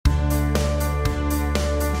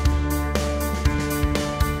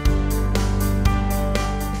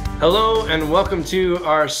Hello and welcome to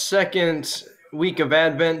our second week of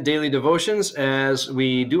Advent daily devotions as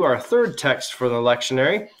we do our third text for the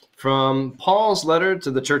lectionary from Paul's letter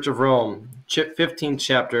to the Church of Rome, 15th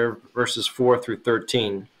chapter, verses 4 through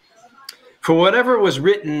 13. For whatever was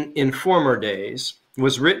written in former days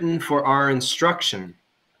was written for our instruction,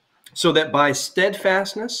 so that by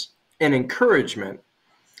steadfastness and encouragement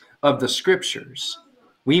of the Scriptures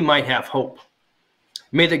we might have hope.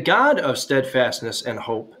 May the God of steadfastness and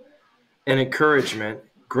hope and encouragement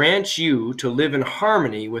grant you to live in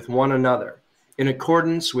harmony with one another in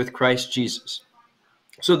accordance with Christ Jesus,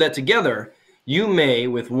 so that together you may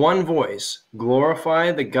with one voice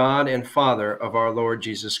glorify the God and Father of our Lord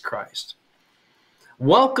Jesus Christ.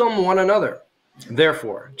 Welcome one another,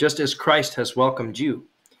 therefore, just as Christ has welcomed you,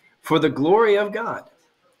 for the glory of God.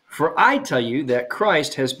 For I tell you that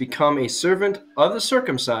Christ has become a servant of the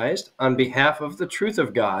circumcised on behalf of the truth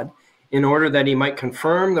of God, in order that he might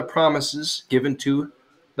confirm the promises given to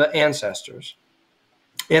the ancestors,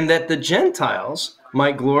 and that the Gentiles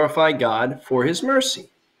might glorify God for his mercy.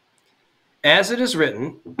 As it is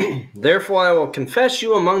written, therefore I will confess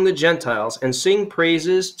you among the Gentiles and sing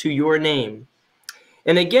praises to your name.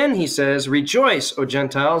 And again he says, rejoice, O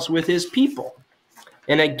Gentiles, with his people.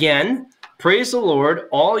 And again, praise the Lord,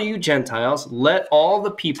 all you Gentiles, let all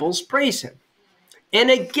the peoples praise him.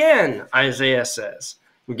 And again, Isaiah says,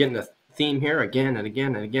 we're getting the theme here again and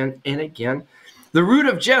again and again and again. The root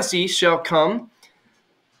of Jesse shall come,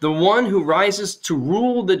 the one who rises to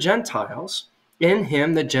rule the Gentiles. In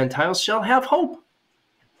him the Gentiles shall have hope.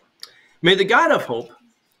 May the God of hope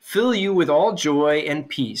fill you with all joy and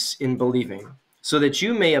peace in believing, so that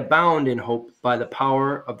you may abound in hope by the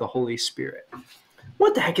power of the Holy Spirit.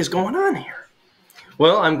 What the heck is going on here?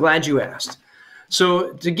 Well, I'm glad you asked.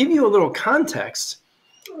 So to give you a little context,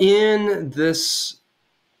 in this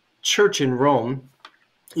church in Rome,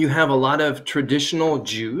 you have a lot of traditional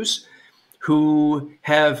Jews who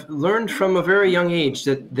have learned from a very young age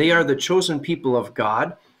that they are the chosen people of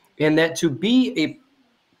God, and that to be a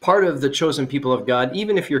part of the chosen people of God,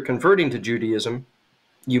 even if you're converting to Judaism,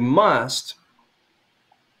 you must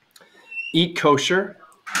eat kosher,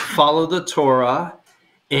 follow the Torah,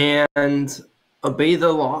 and obey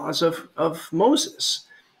the laws of Moses,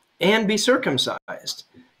 and be circumcised.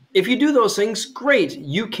 If you do those things, great.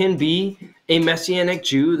 You can be a Messianic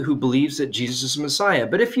Jew who believes that Jesus is Messiah.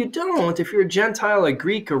 But if you don't, if you're a Gentile, a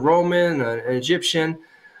Greek, a Roman, an Egyptian,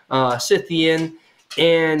 Scythian,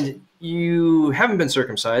 and you haven't been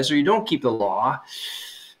circumcised or you don't keep the law,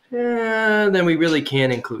 then we really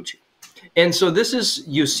can't include you. And so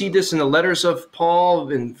you see this in the letters of Paul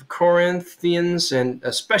in Corinthians and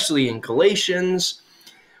especially in Galatians,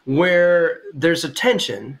 where there's a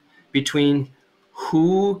tension between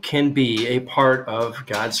who can be a part of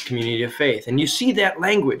God's community of faith. And you see that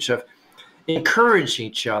language of encourage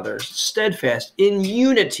each other, steadfast, in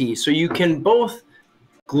unity, so you can both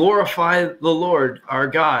glorify the Lord, our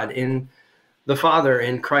God, in the Father,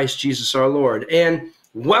 in Christ Jesus our Lord, and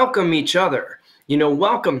welcome each other.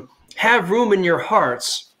 Welcome, have room in your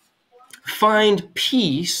hearts, find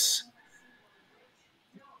peace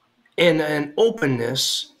and an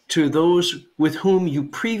openness to those with whom you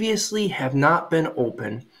previously have not been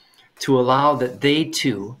open, to allow that they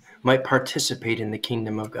too might participate in the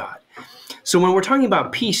kingdom of God. So when we're talking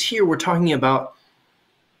about peace here, we're talking about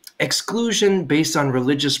exclusion based on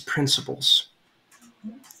religious principles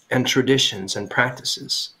and traditions and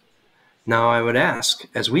practices. Now I would ask,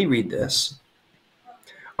 as we read this,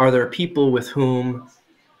 are there people with whom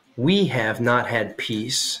we have not had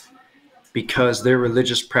peace because their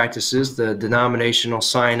religious practices, the denominational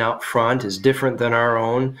sign out front is different than our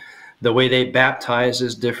own, the way they baptize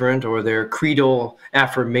is different, or their creedal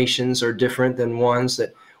affirmations are different than ones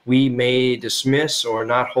that we may dismiss or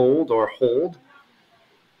not hold or hold?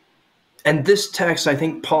 And this text, I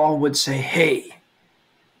think Paul would say, hey,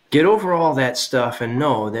 get over all that stuff and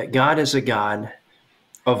know that God is a God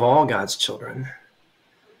of all God's children.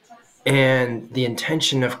 And the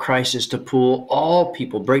intention of Christ is to pull all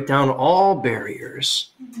people, break down all barriers,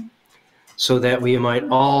 so that we might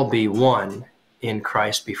all be one in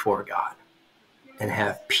Christ before God and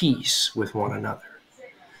have peace with one another.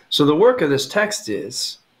 So the work of this text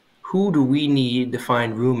is, who do we need to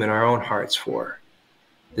find room in our own hearts for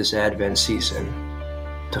this Advent season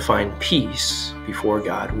to find peace before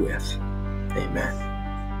God with? Amen.